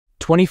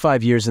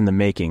25 years in the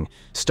making,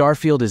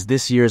 Starfield is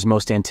this year's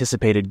most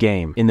anticipated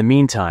game. In the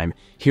meantime,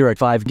 here are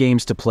 5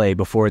 games to play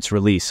before its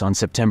release on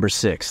September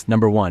 6th.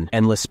 Number 1.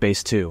 Endless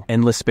Space 2.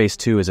 Endless Space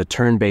 2 is a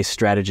turn-based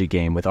strategy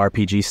game with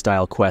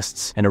RPG-style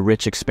quests and a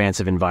rich,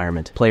 expansive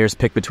environment. Players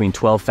pick between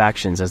 12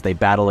 factions as they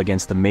battle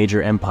against the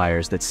major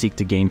empires that seek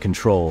to gain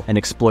control and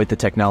exploit the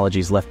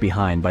technologies left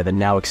behind by the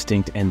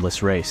now-extinct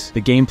Endless Race. The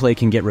gameplay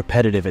can get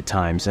repetitive at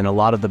times, and a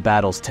lot of the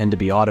battles tend to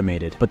be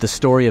automated, but the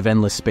story of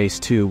Endless Space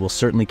 2 will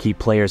certainly keep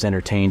players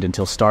entertained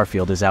until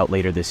Starfield is out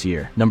later this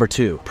year. Number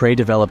 2. Prey,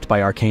 developed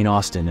by Arcane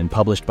Austin and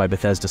published by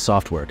Bethesda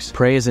Softworks.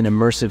 Prey is an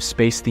immersive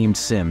space-themed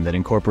sim that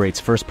incorporates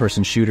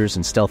first-person shooters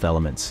and stealth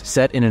elements.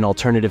 Set in an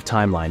alternative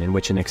timeline in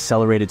which an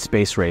accelerated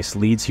space race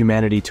leads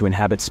humanity to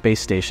inhabit space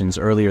stations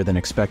earlier than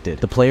expected,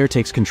 the player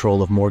takes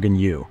control of Morgan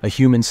Yu, a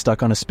human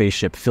stuck on a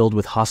spaceship filled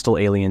with hostile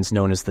aliens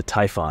known as the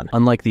Typhon.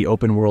 Unlike the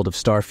open world of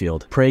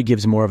Starfield, Prey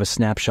gives more of a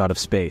snapshot of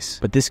space,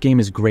 but this game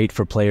is great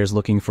for players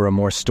looking for a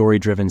more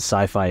story-driven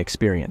sci-fi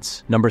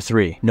experience. Number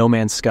 3. No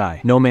Man's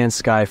Sky. No Man's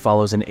Sky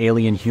follows an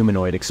alien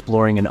humanoid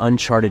exploring an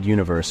uncharted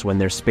universe when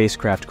their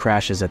spacecraft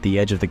crashes at the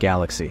edge of the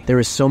galaxy. There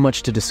is so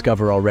much to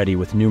discover already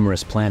with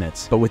numerous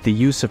planets, but with the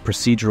use of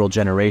procedural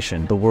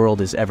generation, the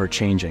world is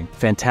ever-changing.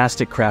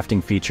 Fantastic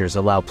crafting features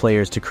allow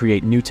players to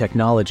create new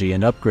technology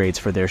and upgrades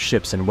for their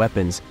ships and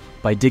weapons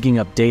by digging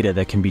up data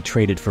that can be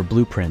traded for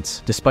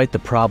blueprints. Despite the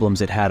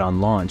problems it had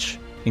on launch,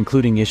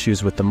 including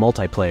issues with the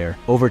multiplayer,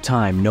 over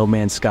time, No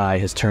Man's Sky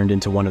has turned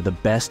into one of the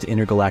best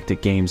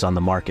intergalactic games on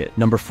the market.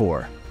 Number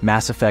 4.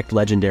 Mass Effect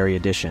Legendary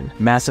Edition.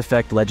 Mass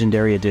Effect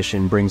Legendary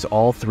Edition brings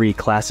all 3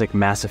 classic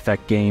Mass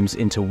Effect games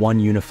into one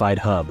unified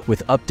hub,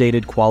 with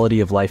updated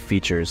quality-of-life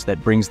features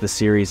that brings the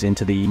series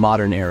into the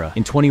modern era.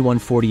 In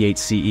 2148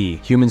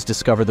 CE, humans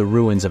discover the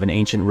ruins of an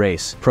ancient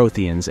race,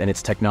 Protheans, and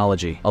its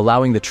technology,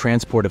 allowing the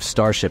transport of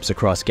starships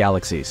across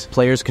galaxies.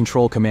 Players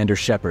control Commander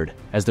Shepard,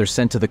 as they're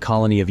sent to the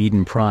colony of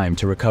Eden Prime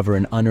to recover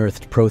an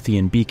unearthed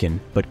Prothean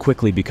beacon, but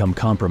quickly become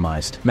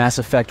compromised. Mass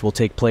Effect will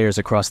take players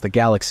across the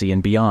galaxy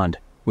and beyond,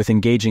 with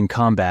engaging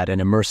combat and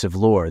immersive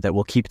lore that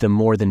will keep them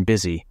more than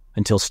busy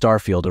until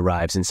Starfield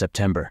arrives in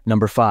September.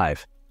 Number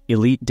 5.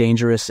 Elite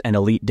Dangerous and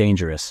Elite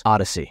Dangerous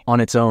Odyssey. On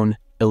its own,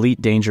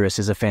 Elite Dangerous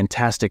is a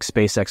fantastic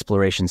space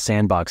exploration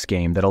sandbox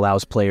game that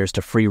allows players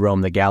to free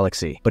roam the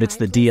galaxy, but it's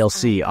the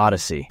DLC,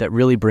 Odyssey, that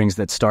really brings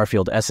that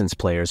Starfield essence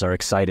players are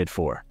excited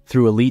for.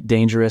 Through Elite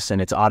Dangerous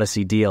and its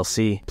Odyssey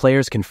DLC,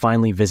 players can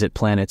finally visit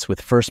planets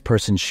with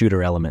first-person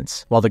shooter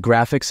elements. While the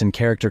graphics and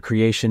character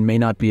creation may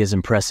not be as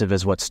impressive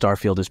as what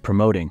Starfield is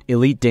promoting,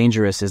 Elite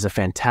Dangerous is a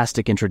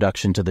fantastic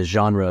introduction to the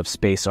genre of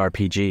space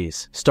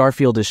RPGs.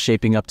 Starfield is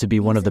shaping up to be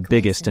one of the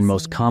biggest and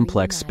most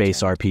complex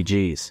space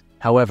RPGs.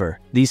 However,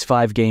 these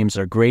 5 games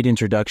are great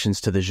introductions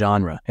to the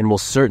genre and will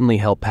certainly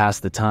help pass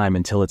the time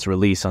until its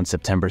release on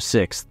September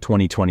 6th,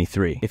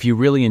 2023. If you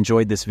really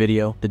enjoyed this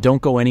video, then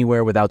don't go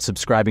anywhere without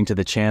subscribing to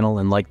the channel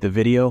and like the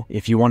video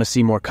if you want to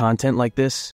see more content like this.